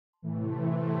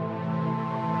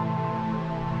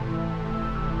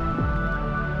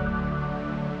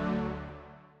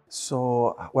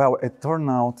Well, it turned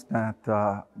out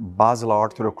that basilar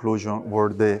artery occlusion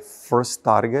were the first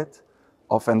target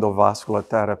of endovascular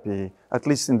therapy, at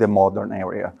least in the modern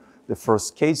area. The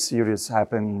first case series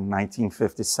happened in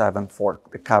 1957 for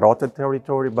the carotid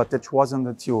territory, but it wasn't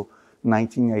until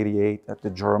 1988 that the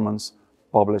Germans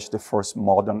published the first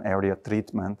modern area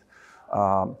treatment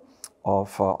of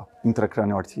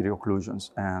intracranial arterial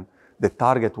occlusions. And the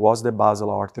target was the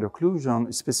basilar artery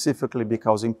occlusion, specifically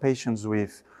because in patients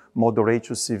with moderate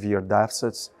to severe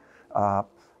deficits,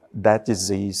 that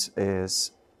disease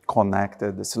is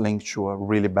connected, it's linked to a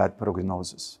really bad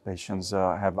prognosis. Patients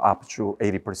have up to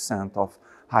 80% of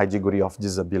high degree of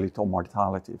disability or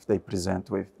mortality if they present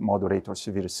with moderate or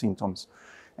severe symptoms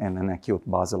and an acute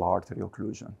basilar artery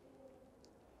occlusion.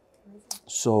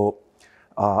 So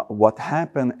what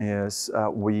happened is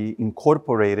we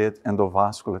incorporated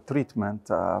endovascular treatment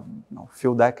a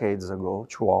few decades ago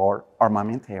to our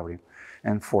armamentarium.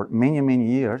 And for many, many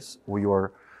years, we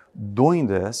were doing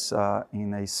this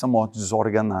in a somewhat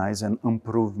disorganized and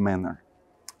improved manner,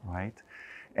 right?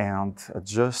 And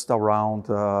just around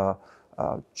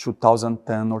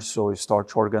 2010 or so, we start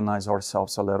to organize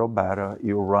ourselves a little better.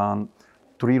 You run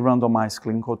 3 randomized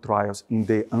clinical trials in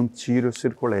the anterior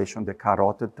circulation, the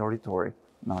carotid territory,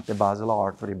 not the basilar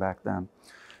artery back then.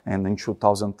 And in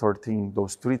 2013,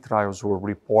 those 3 trials were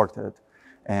reported,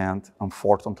 and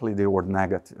unfortunately, they were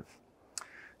negative.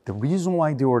 The reason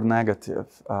why they were negative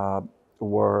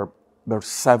there are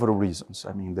several reasons.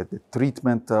 I mean, that the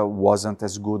treatment wasn't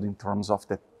as good in terms of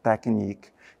the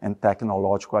technique and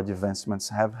technological advancements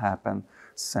have happened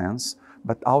since,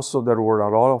 but also there were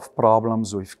a lot of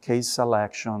problems with case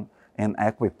selection and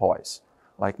equipoise.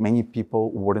 Like many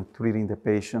people weren't treating the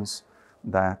patients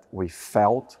that we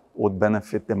felt would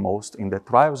benefit the most in the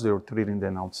trials. They were treating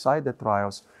them outside the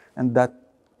trials, and that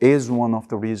is one of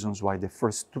the reasons why the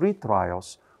first 3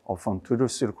 trials of anterior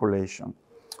circulation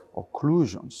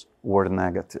occlusions were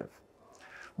negative.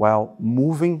 Well,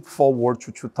 moving forward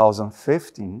to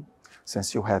 2015,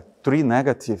 since you had 3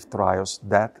 negative trials,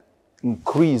 that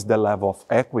increased the level of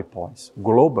equipoise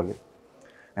globally.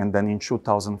 And then in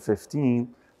 2015,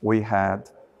 we had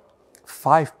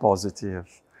 5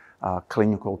 positive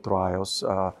clinical trials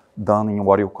done in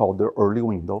what you call the early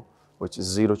window, which is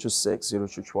 0 to 6, 0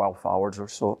 to 12 hours or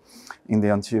so in the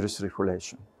anterior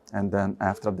circulation. And then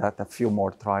after that, a few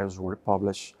more trials were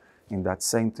published in that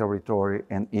same territory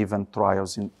and even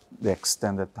trials in the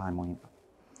extended time window.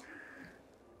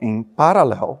 In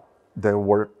parallel, there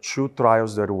were 2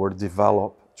 trials that were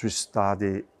developed to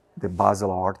study the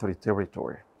basilar artery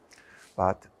territory.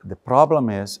 But the problem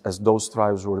is, as those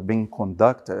trials were being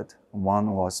conducted,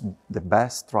 one was the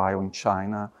best trial in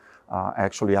China,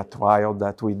 actually a trial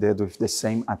that we did with the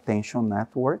same attention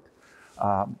network,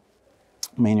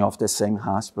 many of the same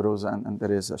hospitals, and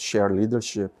there is a shared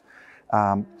leadership,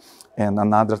 and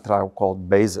another trial called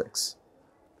BASICS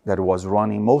that was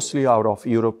running mostly out of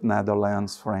Europe,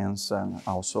 Netherlands, France, and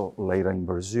also later in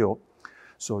Brazil.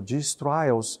 So these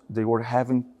trials, they were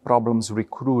having problems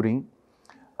recruiting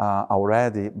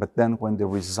already, but then when the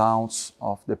results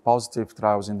of the positive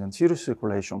trials in the anterior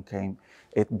circulation came,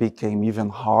 it became even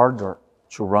harder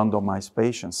to randomize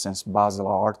patients since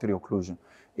basilar artery occlusion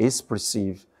is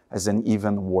perceived as an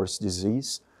even worse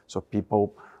disease. So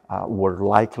people were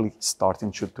likely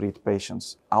starting to treat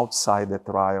patients outside the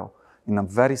trial in a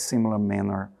very similar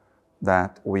manner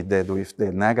that we did with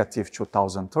the negative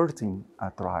 2013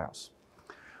 trials.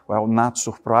 Well, not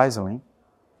surprisingly,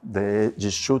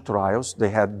 these 2 trials, they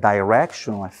had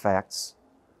directional effects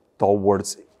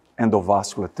towards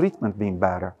endovascular treatment being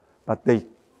better, but they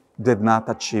did not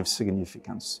achieve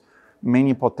significance.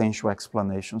 Many potential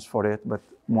explanations for it, but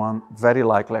one very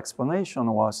likely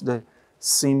explanation was the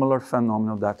similar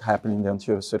phenomenon that happened in the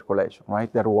anterior circulation,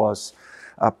 right? There was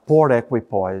a poor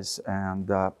equipoise and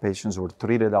patients were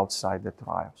treated outside the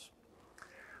trials.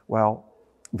 Well,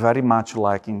 very much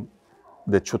like in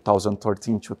the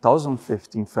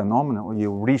 2013-2015 phenomenon,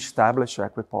 you reestablish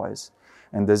equipoise,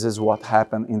 and this is what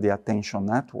happened in the attention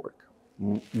network.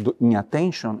 In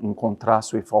attention, in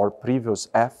contrast with our previous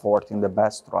effort in the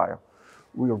BEST trial,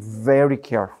 we are very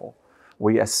careful.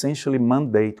 We essentially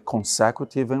mandate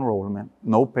consecutive enrollment.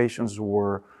 No patients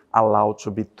were allowed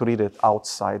to be treated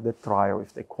outside the trial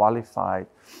if they qualified.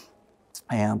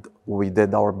 And we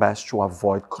did our best to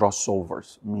avoid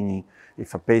crossovers, meaning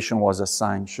if a patient was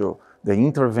assigned to the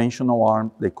interventional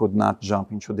arm, they could not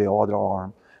jump into the other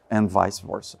arm, and vice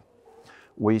versa.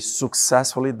 We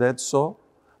successfully did so,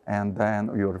 and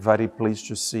then we were very pleased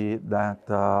to see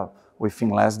that within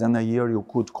less than a year, you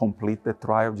could complete the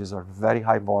trial. These are very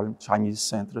high volume Chinese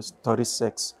centers,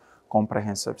 36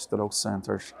 comprehensive stroke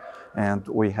centers, and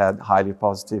we had highly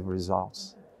positive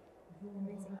results.